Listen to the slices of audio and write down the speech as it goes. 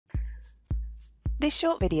This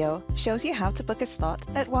short video shows you how to book a slot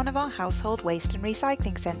at one of our household waste and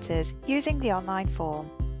recycling centres using the online form.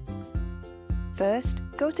 First,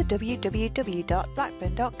 go to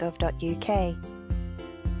www.blackburn.gov.uk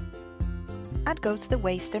and go to the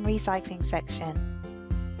Waste and Recycling section.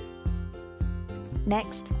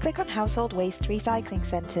 Next, click on Household Waste Recycling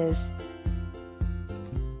Centres.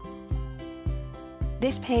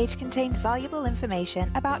 This page contains valuable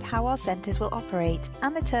information about how our centres will operate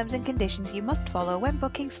and the terms and conditions you must follow when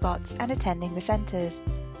booking slots and attending the centres.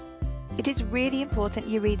 It is really important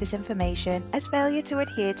you read this information, as failure to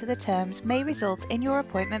adhere to the terms may result in your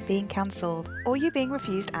appointment being cancelled or you being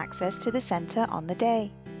refused access to the centre on the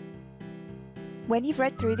day. When you've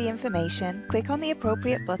read through the information, click on the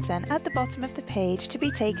appropriate button at the bottom of the page to be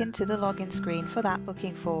taken to the login screen for that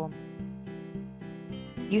booking form.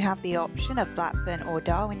 You have the option of Blackburn or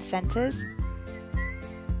Darwin centres,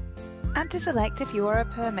 and to select if you are a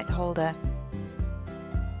permit holder.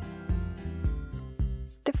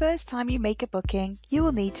 The first time you make a booking, you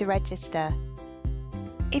will need to register.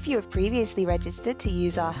 If you have previously registered to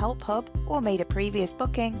use our Help Hub or made a previous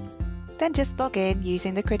booking, then just log in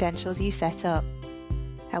using the credentials you set up.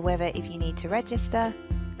 However, if you need to register,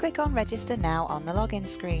 click on Register Now on the login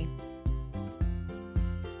screen.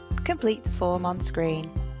 Complete the form on screen.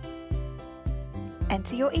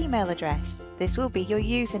 Enter your email address. This will be your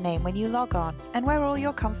username when you log on and where all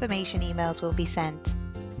your confirmation emails will be sent.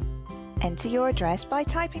 Enter your address by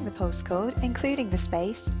typing the postcode, including the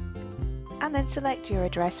space, and then select your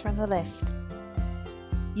address from the list.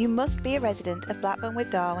 You must be a resident of Blackburn with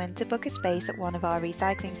Darwin to book a space at one of our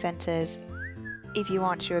recycling centres. If you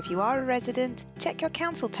aren't sure if you are a resident, check your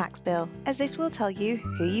council tax bill, as this will tell you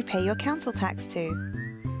who you pay your council tax to.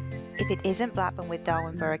 If it isn't Blackburn with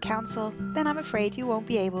Darwin Borough Council, then I'm afraid you won't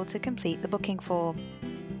be able to complete the booking form.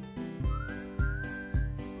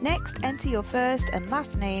 Next, enter your first and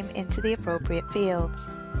last name into the appropriate fields.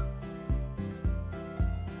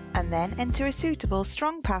 And then enter a suitable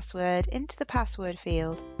strong password into the password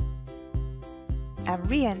field. And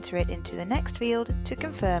re-enter it into the next field to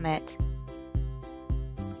confirm it.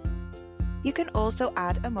 You can also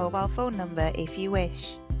add a mobile phone number if you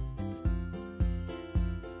wish.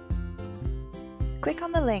 Click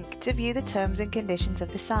on the link to view the terms and conditions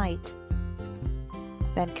of the site.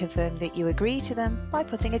 Then confirm that you agree to them by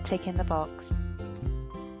putting a tick in the box.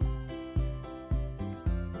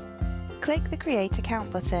 Click the Create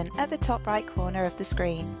Account button at the top right corner of the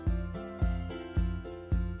screen.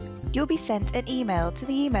 You'll be sent an email to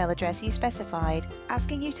the email address you specified,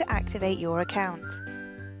 asking you to activate your account.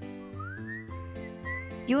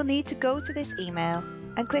 You will need to go to this email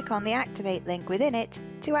and click on the Activate link within it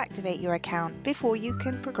to activate your account before you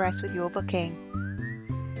can progress with your booking.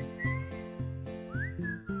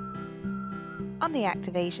 On the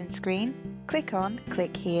activation screen, click on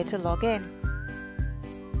Click here to log in.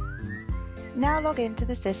 Now log into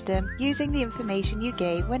the system using the information you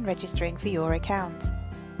gave when registering for your account.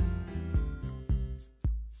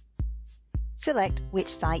 Select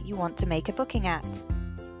which site you want to make a booking at.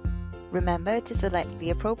 Remember to select the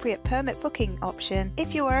appropriate permit booking option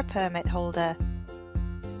if you are a permit holder.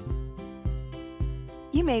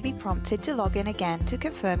 You may be prompted to log in again to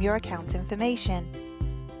confirm your account information.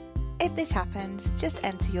 If this happens, just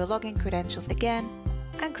enter your login credentials again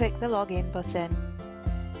and click the Login button.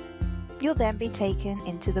 You'll then be taken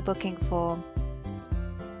into the booking form.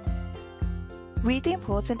 Read the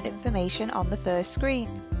important information on the first screen.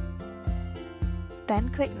 Then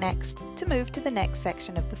click Next to move to the next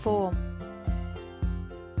section of the form.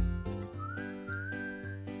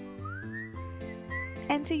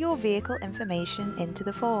 Enter your vehicle information into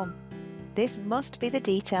the form. This must be the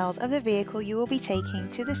details of the vehicle you will be taking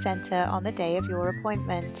to the centre on the day of your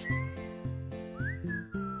appointment.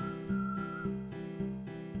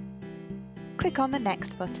 Click on the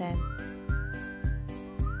Next button.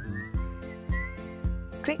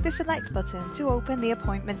 Click the Select button to open the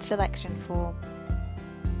appointment selection form.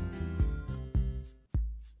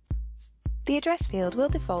 The address field will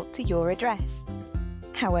default to your address.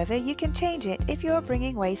 However, you can change it if you are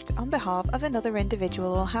bringing waste on behalf of another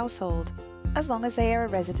individual or household, as long as they are a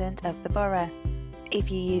resident of the borough.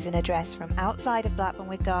 If you use an address from outside of Blackburn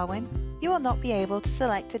with Darwin, you will not be able to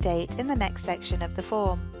select a date in the next section of the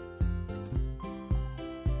form.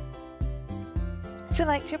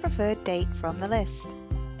 Select your preferred date from the list.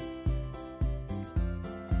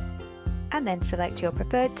 And then select your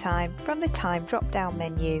preferred time from the Time drop-down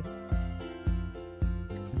menu.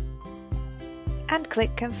 And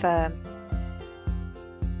click Confirm.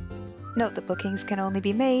 Note that bookings can only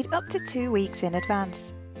be made up to 2 weeks in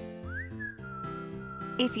advance.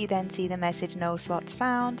 If you then see the message "No slots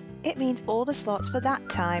found," it means all the slots for that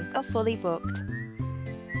time are fully booked.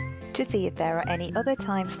 To see if there are any other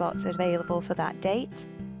time slots available for that date,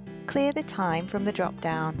 clear the time from the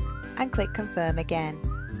drop-down and click Confirm again.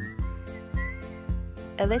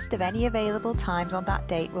 A list of any available times on that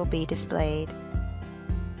date will be displayed.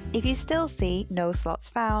 If you still see "No slots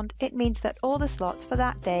found," it means that all the slots for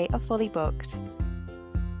that day are fully booked.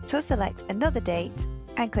 So select another date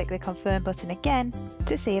and click the Confirm button again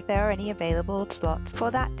to see if there are any available slots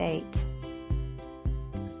for that date.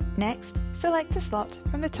 Next, select a slot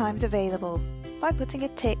from the times available by putting a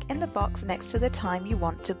tick in the box next to the time you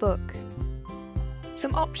want to book.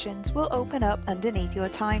 Some options will open up underneath your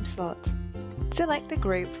time slot. Select the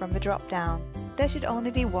group from the drop-down. There should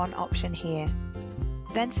only be one option here.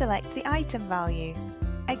 Then select the item value.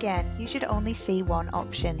 Again, you should only see one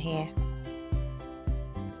option here.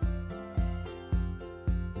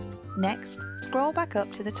 Next, scroll back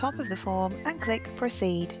up to the top of the form and click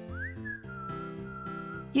Proceed.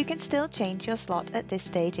 You can still change your slot at this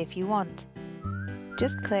stage if you want.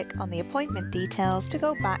 Just click on the appointment details to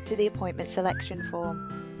go back to the appointment selection form.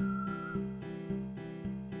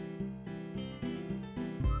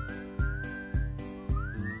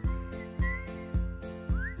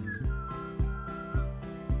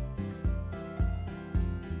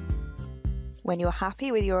 When you're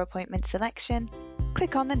happy with your appointment selection,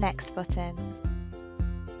 click on the Next button.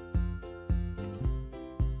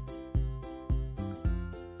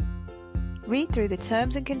 Read through the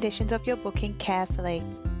terms and conditions of your booking carefully.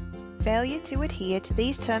 Failure to adhere to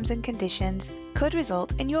these terms and conditions could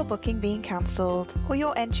result in your booking being cancelled or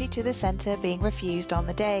your entry to the centre being refused on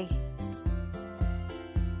the day.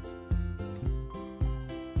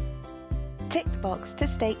 Tick the box to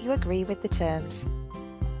state you agree with the terms.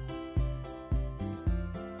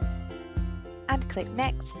 And click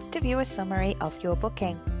Next to view a summary of your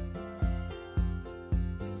booking.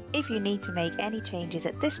 If you need to make any changes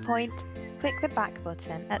at this point, click the Back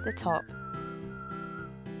button at the top.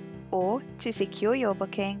 Or, to secure your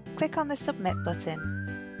booking, click on the Submit button.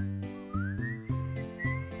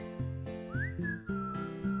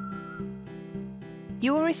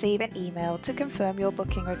 You will receive an email to confirm your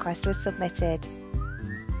booking request was submitted.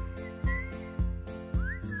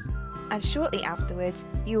 And shortly afterwards,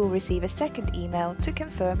 you will receive a second email to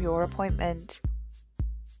confirm your appointment.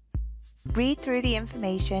 Read through the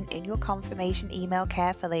information in your confirmation email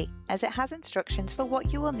carefully, as it has instructions for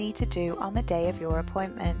what you will need to do on the day of your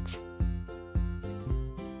appointment.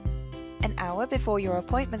 An hour before your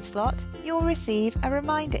appointment slot, you will receive a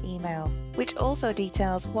reminder email, which also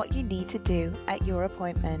details what you need to do at your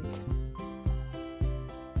appointment.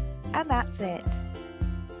 And that's it.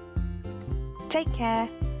 Take care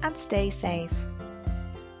and stay safe.